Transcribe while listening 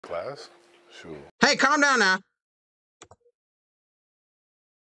Class? Sure. Hey, calm down now.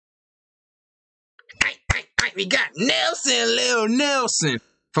 We got Nelson, Lil Nelson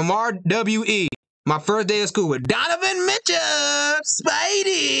from RWE. My first day of school with Donovan Mitchell,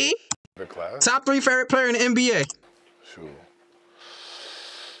 Spidey. The class? Top 3 favorite player in the NBA. Sure.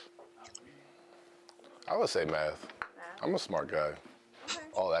 I would say math. I'm a smart guy.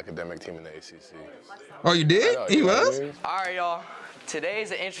 All academic team in the ACC. Oh, you did? He was? I mean? All right, y'all.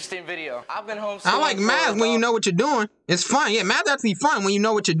 Today's an interesting video. I've been homeschooling. I like math when you know what you're doing. It's fun. Yeah, math actually fun when you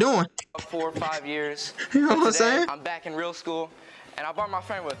know what you're doing. 4 or 5 years. You know what I'm saying? I'm back in real school, and I brought my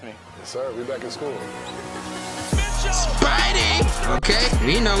friend with me. Yes, sir. We back in school. Spidey! Okay,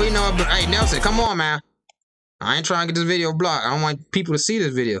 we know. Hey, Nelson, come on, man. I ain't trying to get this video blocked. I don't want people to see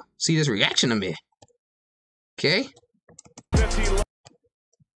this video. See this reaction to me. Okay?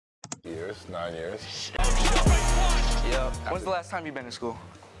 9 years. Yep. When's the last time you've been to school?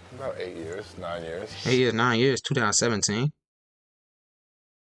 About 8 years, 9 years. 8 years, 9 years, 2017.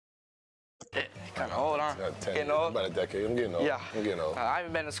 Kind of old, huh? 10, Getting old? about a decade. I'm getting old. Yeah. I'm getting old. I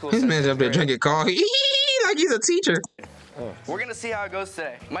haven't been to school This since man's up there 6th grade. drinking coffee like he's a teacher. We're going to see how it goes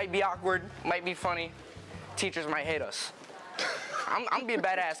today. Might be awkward, might be funny. Teachers might hate us. I'm going to be a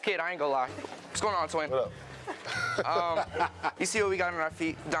badass kid, I ain't gonna lie. What's going on, twin? What up? You see what we got on our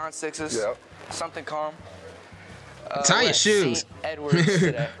feet? Don 6s. Yep. Something calm. Tie your we're at shoes. St. Edward's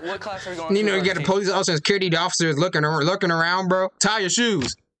today. What class are we going to? You know, you got the police officers, security officers looking around, bro. Tie your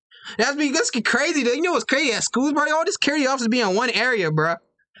shoes. That's crazy, though. You know what's crazy at schools, bro? All these security officers be in one area, bro.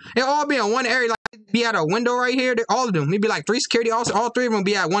 They all be in one area, like be at a window right here. All of them. Maybe like 3 security officers. All 3 of them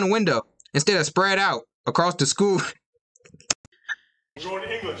be at one window instead of spread out across the school. We're going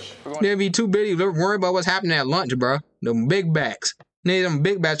to English. They'd be too busy worried about what's happening at lunch, bro. Them big backs. Them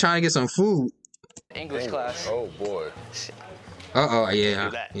big backs trying to get some food. English class. Oh, boy.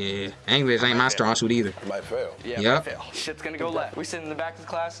 Yeah. English ain't my strong suit either. Might fail. Yeah, Yep. fail. Shit's gonna go left. We sit in the back of the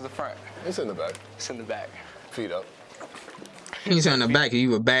class or the front? It's in the back. It's in the back. Feet up. He's in the back.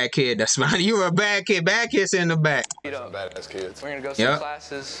 You a bad kid. That's fine. You a bad kid. Bad kids in the back. Feet up. Badass kids. We're gonna go some Yep.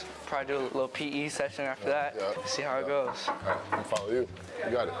 classes. Probably do a little PE session after that. Yep. See how it goes. All right, I'll follow you.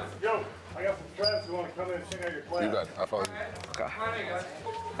 You got it. Yo, I got some friends who want to come in and sing out your class. You got it. I'll follow you. Okay.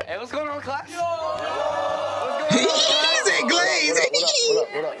 Hey, what's going on, class? He's in glaze.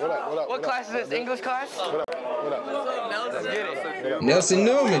 What up? What class is this? English class? What up? Let's get it. Nelson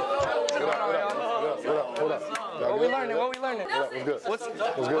Newman. What up? What we learning? What we learning? What's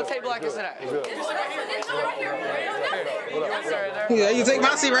good? What table like is it at? What's good? Yeah, you take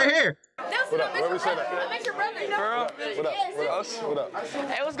my seat right here. What up? Where we sit at? Girl. What up?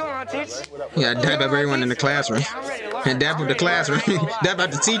 Hey, what's going on, teach? Yeah, dab up everyone in the classroom. And dab up the classroom. Dab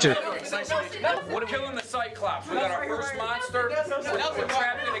up the teacher. We're killing the Cyclops. We got our first monster. We're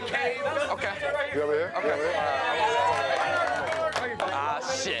trapped in a cave. Okay. You over here? Okay. Ah,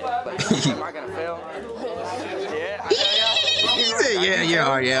 shit. Am I gonna fail? Yeah. He said,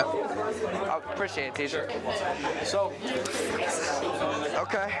 yeah. I appreciate it, teacher. So,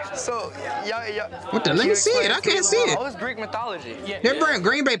 okay. So, y'all. What the? Let me see it. I can't see it. Oh, it's Greek mythology. Yeah. They're wearing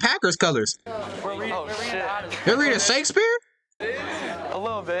Green Bay Packers colors. Oh, shit. They're reading Shakespeare? A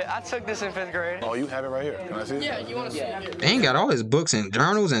little bit. I took this in 5th grade. Oh, you have it right here. Can I see it? Yeah, you want to see it? They ain't got all his books and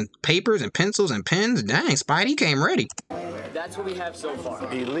journals and papers and pencils and pens. Dang, Spidey came ready. That's what we have so far.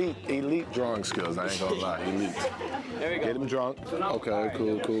 Elite drawing skills. I ain't gonna lie. Elite. There we go. Get him drunk. Okay,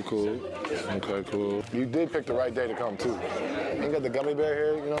 cool. Okay, cool. You did pick the right day to come too. Ain't got the gummy bear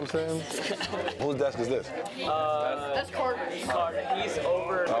here. You know what I'm saying? Whose desk is this? That's Carter. He's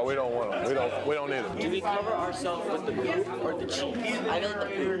over. Oh, we don't want him. We don't need him. Do we cover ourselves with the boot or the cheese? I got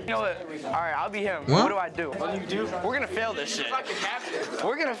the boot. You know what? All right, I'll be him. What? What do? What do you do? We're gonna fail this shit.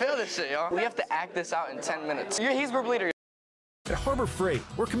 We're gonna fail this shit, y'all. We have to act this out in 10 minutes. He's group leader. At Harbor Freight,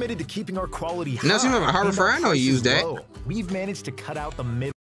 we're committed to keeping our quality high. No, see, remember Harbor and Freight? our I know you use that. prices low. We've managed to cut out the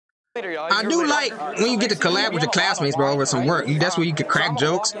middle. Leader, y'all. I do like when you get to collab with your classmates, bro, over some work. That's where you can crack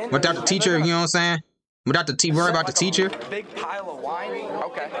jokes without the teacher, you know what I'm saying? Without the worry about the teacher. Big pile of wine.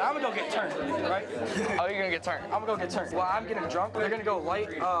 Okay. I'm gonna go get turned, right? Oh, you're gonna get turned. I'm gonna go get turned. While I'm getting drunk, they're gonna go light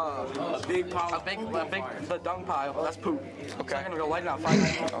a big pile. The dung pile. That's poop. Okay. I'm gonna go light it on fire.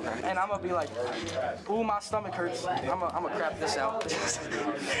 Okay. And I'm gonna be like, ooh, my stomach hurts. I'm gonna crap this out. Just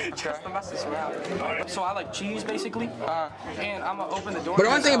to mess this around. So I like cheese basically. And I'm gonna open the door. But the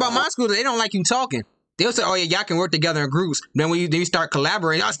one thing about my school is they don't like you talking. They'll say, oh yeah, y'all can work together in groups. Then when you start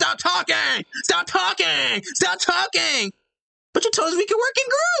collaborating, y'all stop talking! Stop talking! Stop talking! But you told us we could work in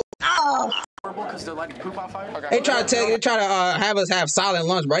groups! Oh! Because they're lighting poop on fire. Okay. They try to have us have silent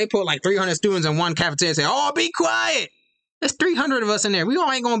lunch, bro. They put like 300 students in one cafeteria and say, oh, be quiet! There's 300 of us in there. We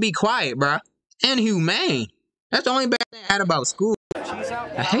all ain't gonna be quiet, bro. Inhumane. That's the only bad thing I had about school.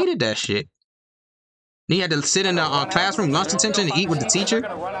 I hated that shit. Then you had to sit in the classroom, lunch detention, and eat with the teacher.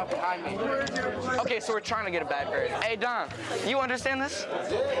 Okay, so we're trying to get a bad grade. Hey, Don, you understand this?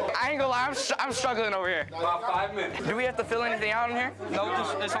 I ain't gonna lie, I'm struggling over here. About 5 minutes. Do we have to fill anything out in here? No,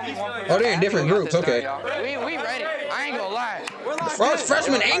 there's only one person. Oh, they're in different groups. Okay. We ready. I ain't gonna lie. Oh, it's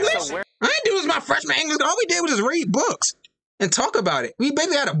freshman English? I didn't do this my freshman English. All we did was just read books and talk about it. We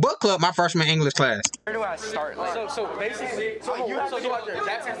basically had a book club my freshman English class. Where do I start? So basically, you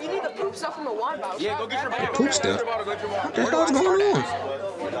need the poop stuff from the water bottle. Yeah, go get your bottle. Poop stuff? What the hell's going on?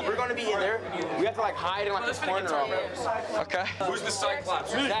 We're gonna be in there. We have to like hide in like this corner almost. Okay. Who's the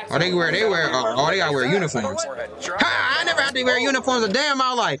Cyclops? Oh, they gotta wear uniforms. Ha! I never had to wear uniforms a day in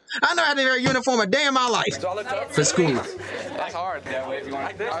my life. I never had to wear a uniform a day in my life for school. That's hard. No,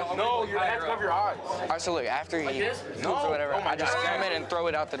 you have to cover your eyes. All right, so look, after he poops or whatever, I just come in and throw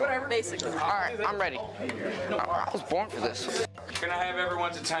it out the door. Whatever, basically. All right, I'm ready. I was born for this. Gonna have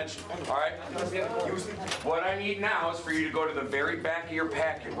everyone's attention, all right? What I need now is for you to go to the very back of your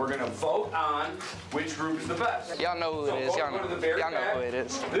packet. We're gonna vote on which group is the best. Y'all know who it is. Y'all know who it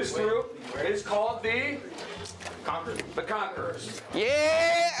is. This group is called the Conquerors.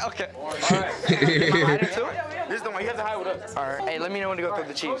 Yeah. Okay. All right. This is the one you have to hide with us. All right. Hey, let me know when to go through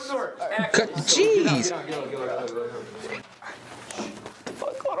the cheese. Cut the cheese.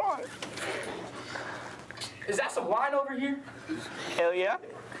 Fuck, hold on. Is that some wine over here? Hell yeah.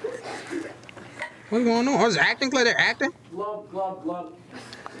 What's going on? Oh, is it acting? Like they're acting? Glove.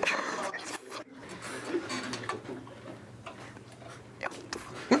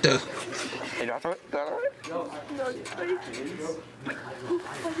 What the? Hey, do I throw it? Is that all right?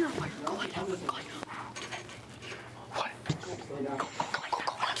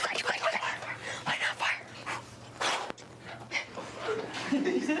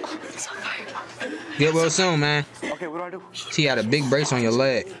 Get well soon, man. Okay, what do I do? See, you had a big brace on your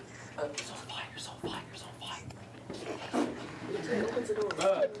leg.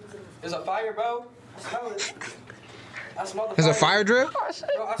 There's a fire, bro. There's a fire drill?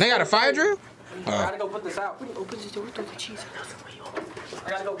 They got a fire drill? I gotta go put this out. Open the door, throw the cheese. I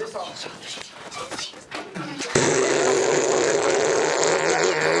gotta go this off.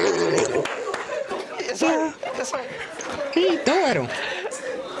 It's like, He throw at him.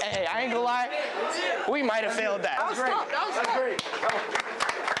 hey, I ain't gonna lie. We might have failed that. That's great.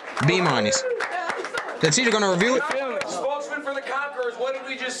 B minus. The teacher gonna review it? Spokesman for the Conquerors, what did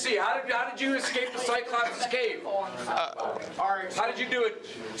we just see? How did you escape the Cyclops' cave? How did you do it?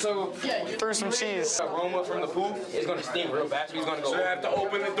 So, Threw some cheese. Aroma from the poop is gonna stink real bad. So he's gonna go. so you have to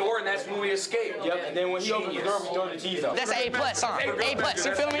open the door, and that's when we escape. Yep. And then when he opens the door, we throw the cheese out. That's A+, huh? A+,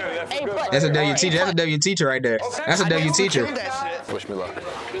 you feel me? A+. That's a W teacher. That's a W teacher right there. That's a W teacher. Wish me luck.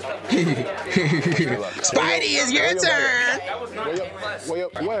 Spidey, it's your turn.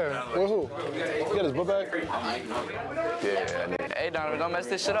 Where who? You got his book bag? Yeah. Hey, Donovan, don't mess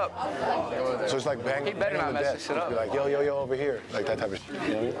this shit up. So it's like banging. He better not mess this shit up. Be like, yo, over here. Like that type of shit.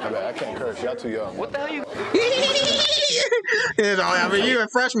 You know what I mean? I can't curse. Y'all too young. What the hell you... I mean, you a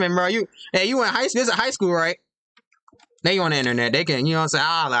freshman, bro. You in high school. This is high school, right? They on the internet. They can, you know what I'm saying?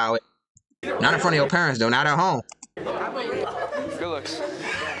 I'll allow it. Not in front of your parents, though. Not at home. Good looks.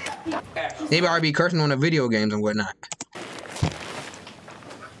 They already be cursing on the video games and whatnot.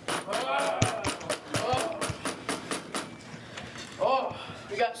 Oh,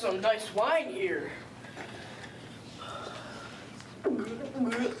 we got some nice wine here.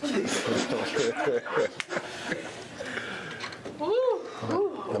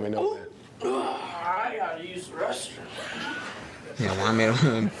 Let me know. I gotta use the restroom. Yeah, well, I made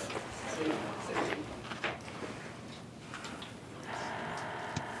him.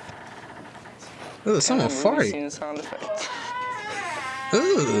 Ooh, someone farted. Seen the sound effects.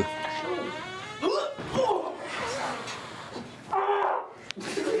 Ooh.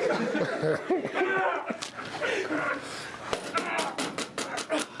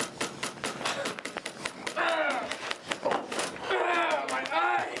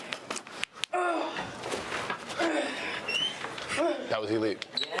 That was elite.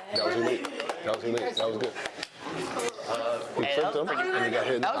 That was elite. That was elite. That was good. He tripped him and he got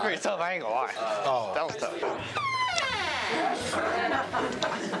hit. That was pretty tough, I ain't gonna lie. Oh. That was tough.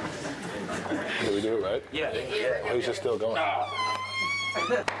 Did we do it right? Yeah. Oh, he's just still going.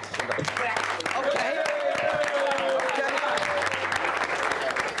 Okay.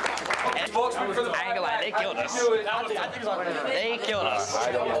 Spokesman for the I ain't gonna lie, they killed us. They killed us.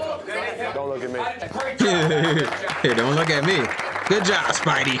 Don't look at me. Here, don't look at me. Good job,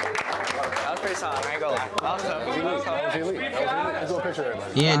 Spidey. That was pretty solid. I ain't gonna lie. Let's do a picture of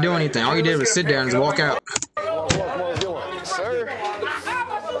everybody. He ain't do anything. All he did was sit there and just walk out. Come on, let's get one. Sir.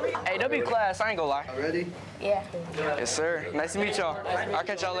 Hey, W class, I ain't gonna lie. Ready? Yeah. Yes, sir. Nice to meet y'all. I'll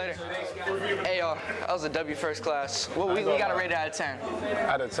catch y'all later. Hey, y'all, that was a W first class. Well, we got a rating out of 10.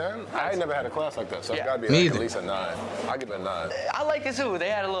 Out of 10? I ain't never had a class like that, so it's gotta be Me like either. at least a 9. I give it a 9. I like it too. They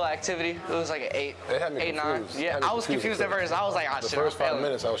had a little activity. It was like an 8. They had me 8, 9. confused. Yeah, I was confused at first. I was like, ah, The shit. first I'm 5 failing.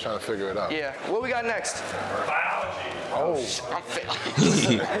 minutes, I was trying to figure it out. Yeah. What we got next? Oh. I'm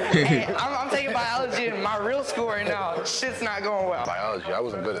failing. Hey, I'm taking biology in my real school right now. Shit's not going well. Biology. I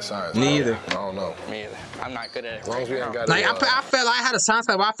wasn't good at science. Me either. I don't know. Me either. I'm not good at it. As long as we ain't got Like I felt like I had a science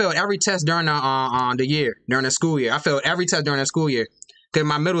class. I failed every test during the year, during the school year. I failed every test during the school year. Cause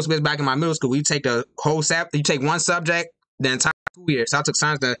my middle school, back in my middle school, you take the whole you take one subject the entire school year. So I took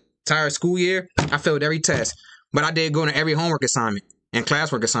science the entire school year. I failed every test, but I did go to every homework assignment and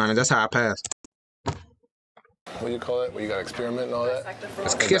classwork assignment. That's how I passed. What do you call it? Where you got experiment and all that?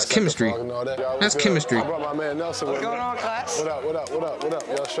 That's chemistry. That's chemistry. I brought my man Nelson with me. What's going on, class? What up?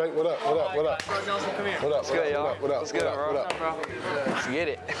 Y'all straight? What up? Nelson, come here. What up? What's good, y'all? What up? What's good, bro? Let's get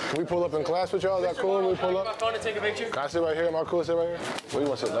it. Can we pull up in class with y'all? Is that cool? Can we pull up? phone to take a picture? Can I sit right here? Am I cool to sit right here? Where you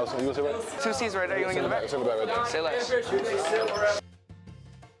want to sit, Nelson? You want to sit right here? 2 seats right there. You want to get in the back? Sit in the back right there. Say less.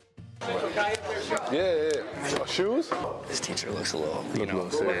 Yeah. Shoes? This teacher looks a little, Look a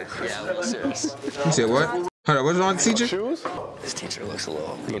little serious. yeah, a little serious. You said what? Hold on, what's wrong with the teacher? Shoes? This teacher looks a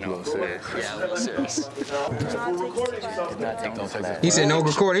little, Look a little serious. yeah, a little serious. He said no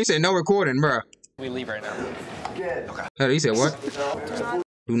recording. He said no recording, bro. We leave right now. He said what?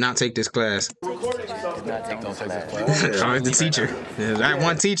 Do not take this class. Don't take this class. Oh, it's the teacher. There's that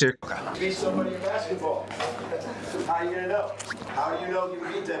one teacher. Beat somebody in basketball. How are you gonna know? How do you know you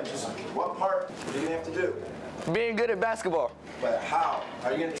beat them? Just what part are you gonna have to do? Being good at basketball. But how?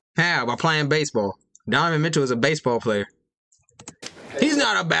 Are you gonna? How? By playing baseball. Donovan Mitchell is a baseball player. He's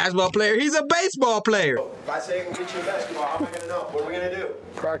not a basketball player. He's a baseball player. If I say I'm gonna beat you in basketball, how am I gonna know? What are we gonna do?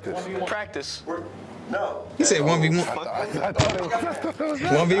 Practice. Practice. No. He said 1v1. I thought it was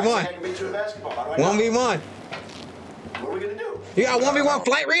 1v1. I can beat you in basketball. How do I know? 1v1. What are we gonna do? You got 1v1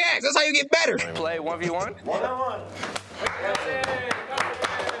 flight reacts. That's how you get better. Play 1v1. One-on-one.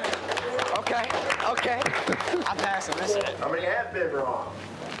 Okay. I pass him. That's it. How many have been wrong?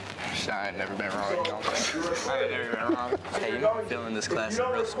 I ain't never been wrong. You know what I'm saying? I ain't never been wrong. Hey, you're not feeling this class in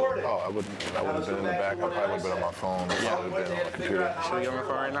real school. Oh, I wouldn't have been in the back. I probably would have been on my phone. I would have been on the computer. Should we get on my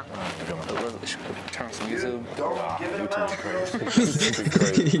phone right now? Turn on some YouTube. Don't give it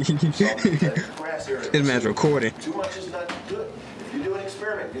a This man's recording. Too much is not good. If you do an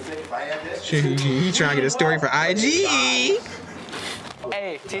experiment, you think if I have this. He trying to get a story for IG.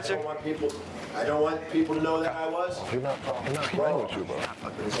 Hey, teacher. I don't want people to know that I was. You're not playing with you, bro.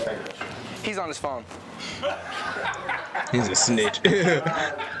 He's on his phone. He's a snitch.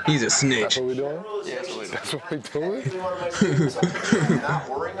 He's a snitch. That's what we doing? Yeah, that's what we do. That's what we doing? Not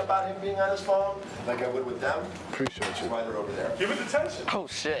worrying about him being on his phone like I would with them. Appreciate That's you. why they're over there. Give it detention. Oh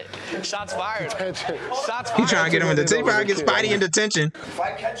shit! Shots fired. Attention. Shots He fired. trying to get him in detention. He probably get Spidey in detention. If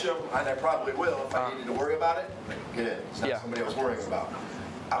I catch him, and I probably will, if I needed to worry about it, get in. It's not Yeah. somebody I was worrying about.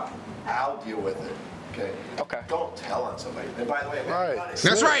 I'll deal with it. Okay? Okay. Don't tell on somebody. And by the way, Right.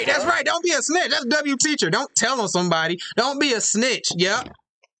 That's right. That's right. Don't be a snitch. That's W teacher. Don't tell on somebody. Don't be a snitch. Yep.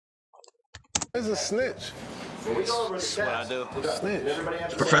 It's a snitch. When we go over the test, what I do. Snitch. everybody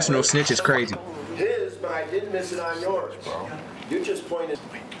has to Professional snitch is crazy. his, but I didn't miss it on yours, bro. You just pointed.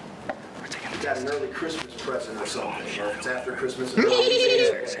 You got an early Christmas present or something. Or if it's after Christmas. If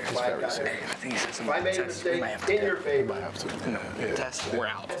I made a mistake in your favor, Test. We're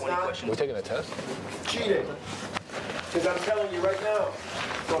out. 20 questions. We're taking a test? cheating. Because I'm telling you right now,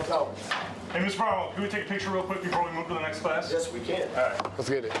 don't tell me. Hey, Ms. Farrell, can we take a picture real quick before we move to the next class? Yes, we can. All right. Let's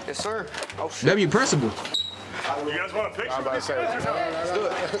get it. Yes, sir. Oh shit. W principal. You guys want a picture? I'm about to say.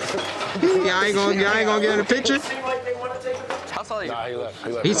 Y'all ain't gonna get in the picture. Seem like they want to take a picture. How tall are you? Nah, he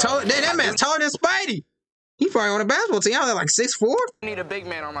left. He's taller. That man's taller than Spidey. He probably on a basketball team. I'm like 6'4". I need a big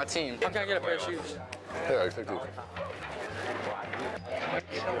man on my team. How can I get a pair of shoes? Yeah, take these.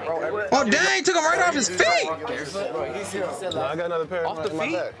 Oh dang! Took him right off his feet. I got another pair Off the in my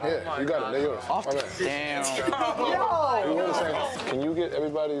feet? bag. Yeah, you got it. They're yours. Off My the bad. damn. Can you get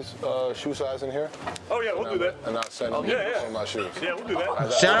everybody's shoe size in here? Oh, yeah, we'll do that. And not send them yeah. on my shoes. Yeah, we'll do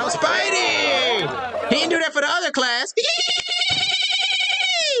that. Shout out Spidey. He didn't do that for the other class.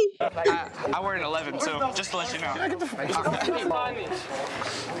 I wear an 11 too, just to let you know. That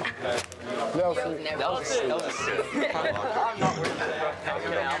was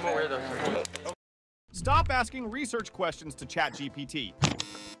I'm gonna wear those. Stop asking research questions to ChatGPT.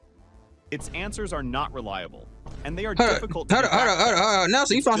 its answers are not reliable, and they are Hold difficult to on.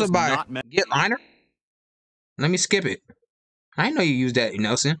 Nelson, you It's sponsored just by not meant- Get Liner? Let me skip it. I didn't know you used that,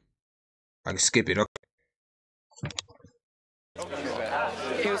 Nelson. I can skip it. Okay.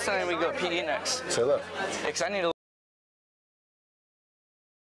 He was telling me we go PE next. Say look. Because I need a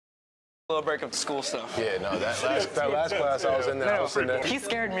little break of the school stuff. Yeah, no, that last class I was in there, I was sitting there. He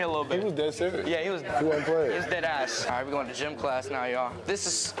scared me a little bit. He was dead serious. Yeah, he was playing. dead ass. All right, we're going to gym class now, y'all. This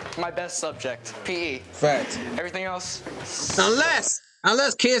is my best subject, PE. Facts. Everything else.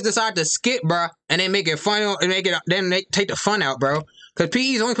 Unless kids decide to skip, bro, and then make it fun and then they take the fun out, bro. Cause PE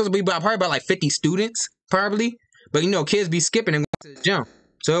is only supposed to be probably about like 50 students, probably. But you know, kids be skipping and going to the gym,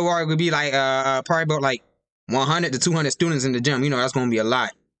 so it would be like probably about like 100 to 200 students in the gym. You know, that's gonna be a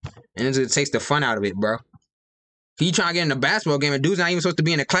lot, and it takes the fun out of it, bro. You trying to get in the basketball game, and dude's not even supposed to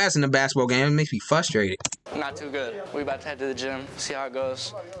be in the class in the basketball game. It makes me frustrated. Not too good. We about to head to the gym, see how it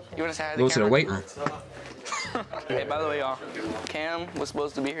goes. You want to say hi to the Go to the weight room. Hey, by the way, y'all, Cam was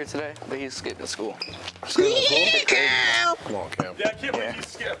supposed to be here today, but he skipped school. Cam! Come on, Cam. Yeah, I can't believe he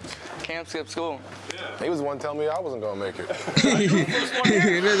skipped. Cam skipped school. He was the one telling me I wasn't gonna make it.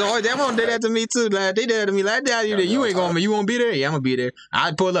 That one did that to me too. Like, they did that to me like that. You ain't gonna, you won't be there. Yeah, I'm gonna be there.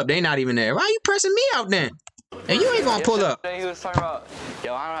 I pull up. They not even there. Why are you pressing me out then? And you ain't gonna pull up. He was talking about,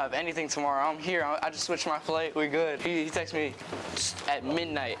 yo, I don't have anything tomorrow. I'm here. I just switched my flight. We good. He texted me at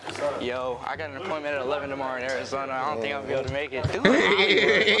midnight. Yo, I got an appointment at 11 tomorrow in Arizona. I don't think I'll be able to make it. Dude,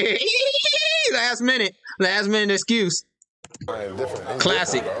 Last minute excuse.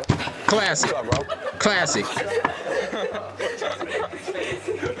 Classic. Classic. Classic.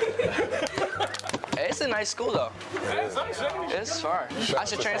 It's a nice school though. It's far. I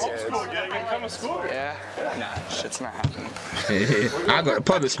should transfer. Yeah. Nah, shit's not happening. I go to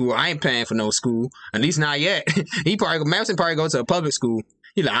public school. I ain't paying for no school. At least not yet. Madison probably go to a public school.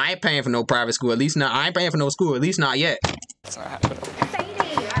 He like, I ain't paying for no private school. At least not. I ain't paying for no school. At least not yet. It's not happening.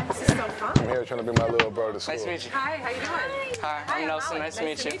 This is so fun. I'm here trying to bring my little brother to school. Nice to meet you. Hi, how you doing? Hi, I'm Nelson. Nice to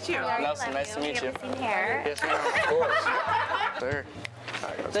meet you. Nelson, nice to meet you. Yes, ma'am. Of course. Sir.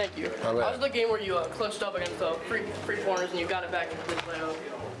 Thank you. That was the game where you clutched up against the free corners and you got it back into the playoff.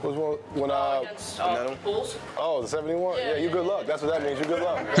 Was one when Against Bulls? Oh, the 71? Yeah, you good luck. That's what that means. You good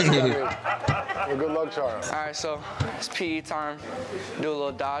luck. That's what that means. You're good luck, charm. All right, so it's PE time. Do a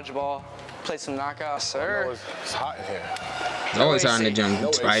little dodgeball. Play some knockouts, sir. It's hot in here. It's always hot in the gym,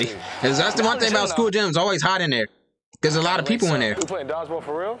 Spidey. That's the one thing about school gyms. Always hot in there. There's a lot of people in there. You playing dodgeball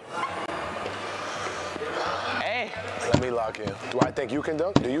for real? Hey. Let me lock in. Do I think you can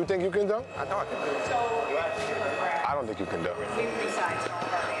dunk? Do you think you can dunk? I know I can dunk. I don't think you can dunk.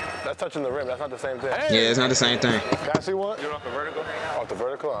 That's touching the rim. That's not the same thing. Yeah, it's not the same thing. Can I see one? You're off the vertical? Off the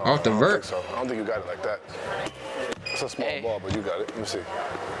vertical? Off the I don't vert. think so. I don't think you got it like that. It's a small ball, but you got it. Let me see.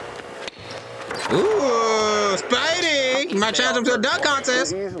 Ooh, Spidey! You might challenge him to a dunk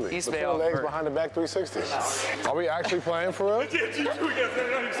contest. Easily. East With Bay 4 legs Vert. behind the back 360. Are we actually playing for real?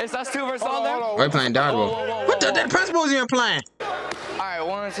 It's us two versus all them? We're playing dodgeball. What the principal's even playing? All right,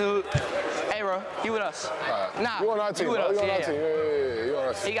 1, 2. Hey, bro, you with us? Nah, You on our team, you with bro. us. You on our Yeah, team. Yeah. You on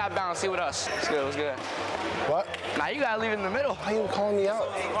our team. He got bounced. He with us. It's good. It's good. What? Nah, you gotta leave it in the middle. Why you calling me out?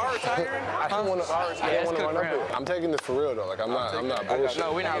 I didn't want to run up there. I'm taking this for real though. Like I'm not bullshit.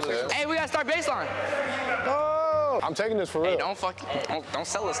 No, we're not losing. Hey, we gotta start baseline. Oh, I'm taking this for real. Hey, don't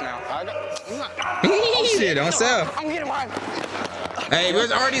sell us now. He said, don't sell. I'm getting mine. Hey,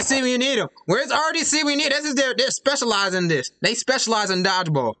 where's RDC when you need him? Where's RDC when you need him? They're specialized in this. They specialize in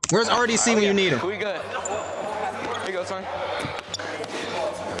dodgeball. Where's RDC when you need him? We good. Here you go, son.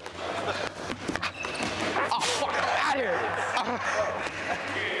 Oh, fuck. Out of here.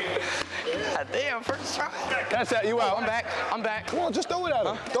 Damn, first try. That's that. You out. I'm back. I'm back. Come on, just throw it at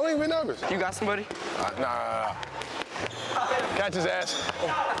him. Don't even be nervous. You got somebody? Nah. Catch his ass.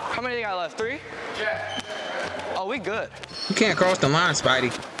 How many you got left? 3? Yeah. Oh, we good. You can't cross the line,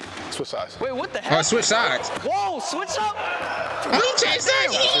 Spidey. Switch sides. Wait, what the heck? Oh, switch sides. Whoa, switch up. Oh, he changed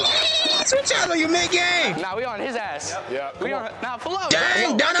sides. Switch sides on your mid-game. Nah, we on his ass. Yeah. We on. Nah, pull up.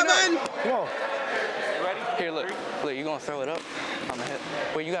 Dang, Donovan. Come on. Here, look. Look, you gonna throw it up? I'm gonna hit.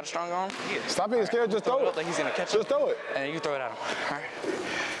 Wait, you got a strong arm? Yeah. Stop being scared. Just throw it. Like he's gonna catch it. Just throw it. And then you throw it at him. All right.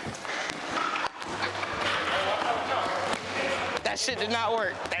 That shit did not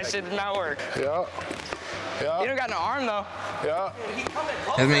work. That shit did not work. Yeah. You don't got no arm though. Yeah.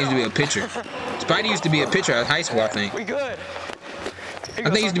 That man used to be a pitcher. Spidey used to be a pitcher at high school, I think. We good. I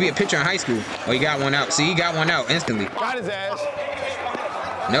think he used to be a pitcher in high school. Oh, he got one out. See, he got one out instantly. Got his ass.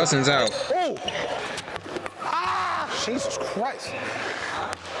 Nelson's out. Oh. Ah! Jesus Christ.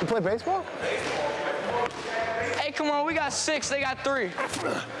 You play baseball? Hey, come on. We got 6. They got 3.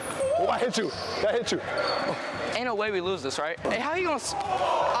 Oh, I hit you. That hit you. Ain't no way we lose this, right? Hey, how you gonna?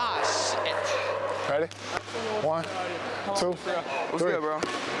 Ah, shit. Ready? 1, 2, What's 3. good, bro?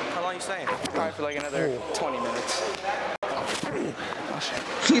 How long you staying? Probably for like another 20 minutes.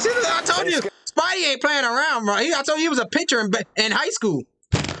 I told you, Spidey ain't playing around, bro. I told you he was a pitcher in high school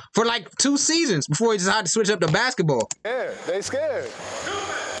for like 2 seasons before he decided to switch up to basketball. Yeah, they scared.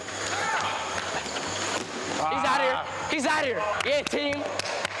 He's out here. He's out here. Yeah, team.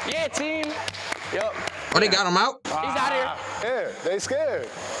 Yeah, team. Yup. Oh, they got him out? He's out here. Yeah, they scared.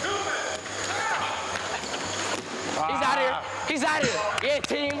 He's out here. He's out here. Yeah,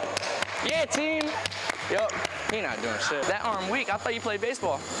 team. Yeah, team. Yup. He not doing shit. That arm weak. I thought you played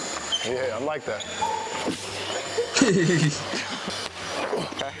baseball. Yeah, I'm like that.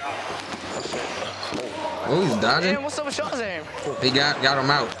 Oh, he's dodging. Damn, what's up with y'all's aim? He got him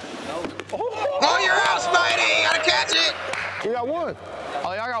out. Oh, you're out, Spidey! You gotta catch it! We got 1.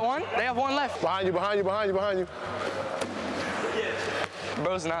 Oh, y'all got 1? They have 1 left. Behind you, behind you, behind you, behind you.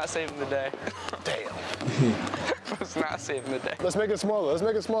 Bro's not saving the day. Damn. Bro's not saving the day. Let's make it smaller. Let's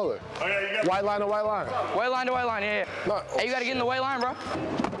make it smaller. Oh, yeah, you got White line to white line. White line to white line, yeah. No. Hey, you gotta get in the white line, bro.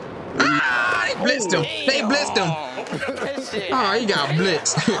 Ah, they blitzed him. They blitzed him. That shit. Oh, he got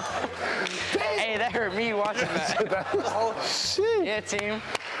blitzed. Hey, that hurt me watching that. Oh, shit. Yeah, team.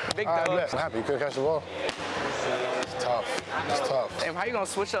 Big All right, dog. I'm happy you couldn't catch the ball. It's tough. It's tough. Damn, how you gonna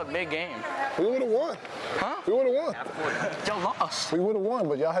switch up mid game? We would have won. Huh? We would have won. Y'all lost. We would have won,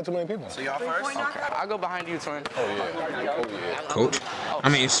 but y'all had too many people. So y'all first? Okay, I'll go behind you, twin. Oh, yeah. Oh, yeah. Coach. I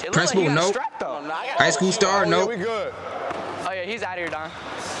mean, It look principal, like he got no. strapped, though. High school star, Oh, no. yeah, we good. Oh yeah, he's out of here, Don.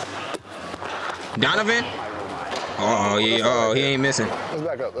 Donovan? Oh, yeah. Oh, he ain't missing. Let's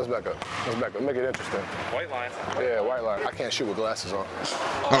back up. Let's back up. Let's back up. Make it interesting. white line. Yeah, white line. I can't shoot with glasses on.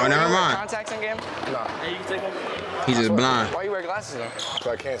 Oh, never You wear mind. contacts in game? Nah, He's just blind. Why you wear glasses then?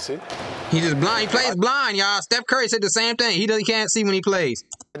 so I can't see. He's just blind. He plays blind, y'all. Steph Curry said the same thing. He can't see when he plays.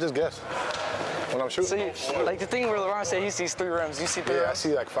 I just guess. When I'm shooting. See, like the thing where LeBron said he sees 3 rims. You see 3 Yeah, I rims?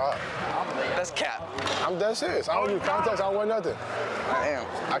 see like 5. That's cap. I'm dead serious. I don't use contacts. I don't wear nothing. Damn.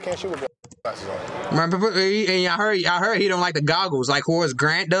 I can't shoot with glasses on. Remember, and I heard he don't like the goggles like Horace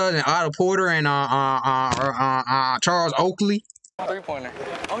Grant does, and Otto Porter, and Charles Oakley, 3-pointer.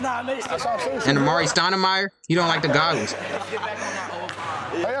 Oh, no, I made it. That's all I'm saying. and Amari Stoudemire. He don't like the goggles.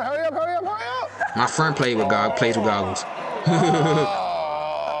 Hurry up, hurry up, hurry up, hurry up. My friend plays with goggles.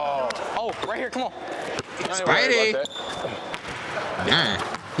 Oh, right here, come on. Spidey. Dang.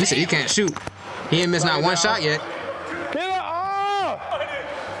 He said he can't shoot. He ain't missed not one shot yet. Get it off!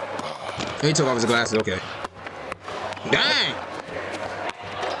 He took off his glasses. Okay. Dang.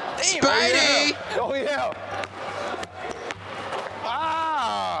 Spidey. Oh, yeah.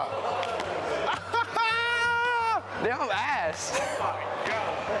 Ah! Damn ass.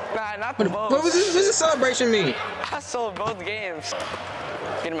 Nah, not the What most. was this celebration mean? I sold both games.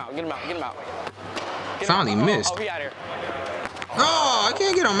 Get him out, get him out, get him out. Get him Finally out. missed. Oh, he out here. Oh, I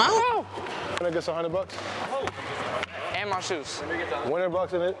can't get him out. Winner gets $100. And my shoes. Winner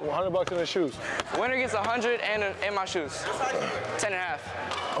bucks in it, $100 in his shoes. Winner gets 100 and my shoes. 10.5.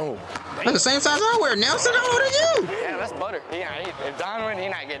 Oh. That's the same size I wear. Nelson, how old are you? Damn, that's butter. If Don win, he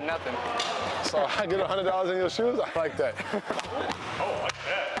not getting nothing. So I get $100 in your shoes? I like that. Oh, like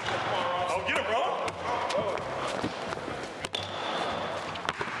that. Oh, get it, bro.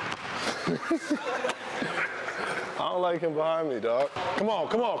 I don't like him behind me, dog. Come on,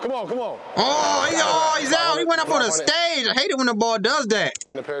 come on, come on, come on. Oh, he's out. He went up on the stage. I hate it when the ball does that.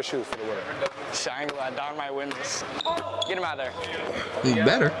 A pair of shoes for the winner. Shit, I ain't gonna lie, Don might win this. Get him out there. He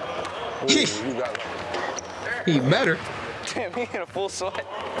better. Ooh, you got it. He better. Damn, he in a full sweat.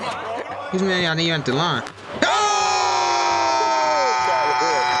 He's man, y'all need at the line. Oh!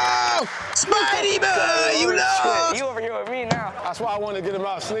 Spidey boy, you lost. You over here with me now. That's why I wanted to get him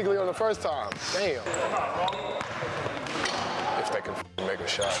out sneakily on the first time. Damn. If they can make a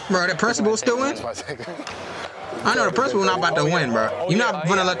shot. Bro, the principal still win? I know the principal not about to win, bro. You're not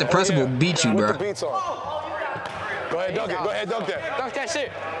gonna let the principal beat you, With bro. the beats on. Go ahead, dunk it. Go ahead, dunk that. Dunk that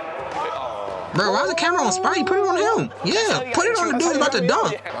shit. Bro, why's the camera on Spidey? Put it on him. Yeah, put it on the dude about to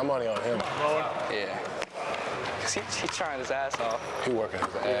dunk. My money on him. Yeah. Cause he trying his ass off. He working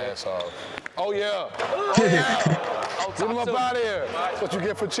his ass off. Oh, yeah. Oh, Get him up out of here. That's what you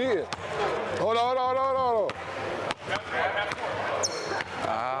get for cheating. Hold on, hold on, hold on, hold on.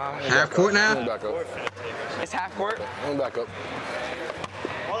 Half court Let me now? back up. It's half court. Let me back up.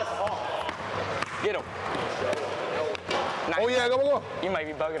 Get him. Nice. Oh, yeah, go. You might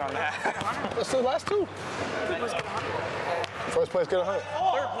be bugging on that. Let's do the last 2. First place, get 100.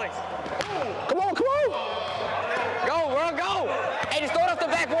 Third place. Come on, come on. Go. Go, bro, go. Hey, just throw it off the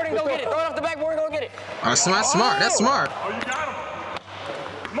backboard and go get it. Throw it off the backboard and go get it. Oh, that's smart. That's smart. Oh, you got him.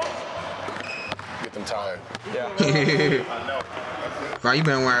 Come on. Get them tired. Bro, you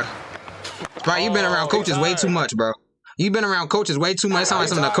been around coaches way too much, bro. You've been around coaches way too much. It sounds like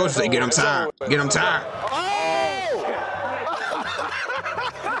some of the coaches say, get them tired. Get them tired.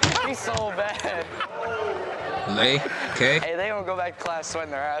 He's so bad. Lay, okay. Hey, they gonna go back to class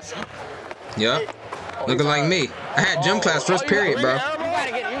sweating their ass. Yep. Looking like me. I had gym class first period, bro. You gotta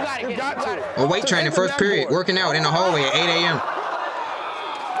get it. You gotta get it. Or weight training first period. Working out in the hallway at 8 a.m.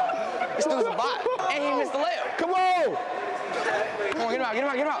 This dude's a bot. And he missed the layup. Come on! Come on,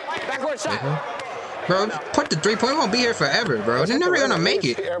 get him out. Backward shot. Bro, put the 3-point. We won't be here forever, bro. They're never gonna make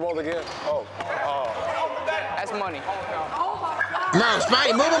it. Airball again. Oh. That's money. Bro,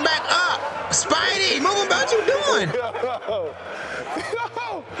 Spidey, move him back up. Spidey, move him back. What you doing?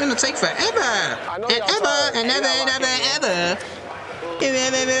 It's gonna take forever. And ever.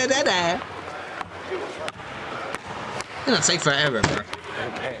 It's gonna take forever, bro.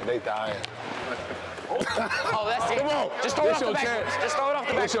 They dying. Oh, that's it. Come on. Just throw it off the backboard. Just throw it off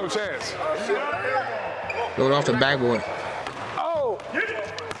the backboard. That's your chance. Throw it off the backboard. Oh!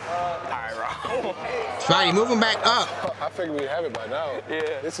 Alright, bro. Spidey, move him back up. I figured we have it by now.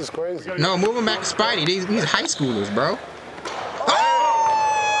 Yeah. This is crazy. No, move him back, Spidey. These high schoolers, bro.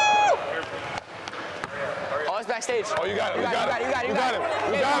 Oh, it's backstage. Oh, you got it. You got it.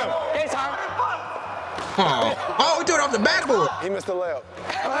 Hey, Tom. Oh, we threw it off the backboard. He missed the layup.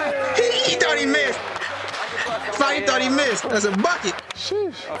 He thought he missed. Spidey thought he missed. That's a bucket.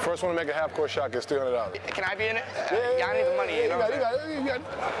 Sheesh. First one to make a half-court shot gets $300. Can I be in it? Yeah, I need the money. You know? You got it.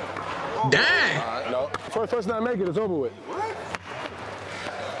 Dang. No. First person to make it, it's over with.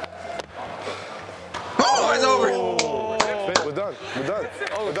 Oh, it's over. We're done.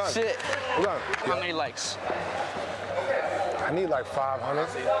 Oh, shit. We're done. How many likes? I need like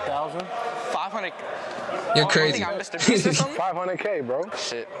 500,000. 500. You're crazy. You think I missed a piece or something? 500K, bro.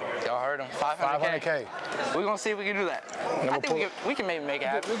 Shit. Y'all heard him. 500K. We're gonna see if we can do that. I think we can maybe make it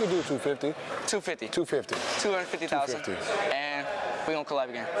happen. We could do 250. 250. 250. 250,000. And we're gonna collab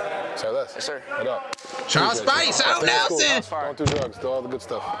again. Say less. Yes, sir. What up? Charles Spidey, shout out Nelson. Don't do drugs. Do all the good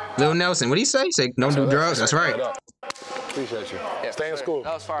stuff. Lil Nelson, what do you say? He say, don't do drugs. That's right. Appreciate you. Yeah, Stay in school.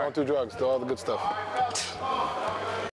 That was fire. Don't do drugs. Do all the good stuff.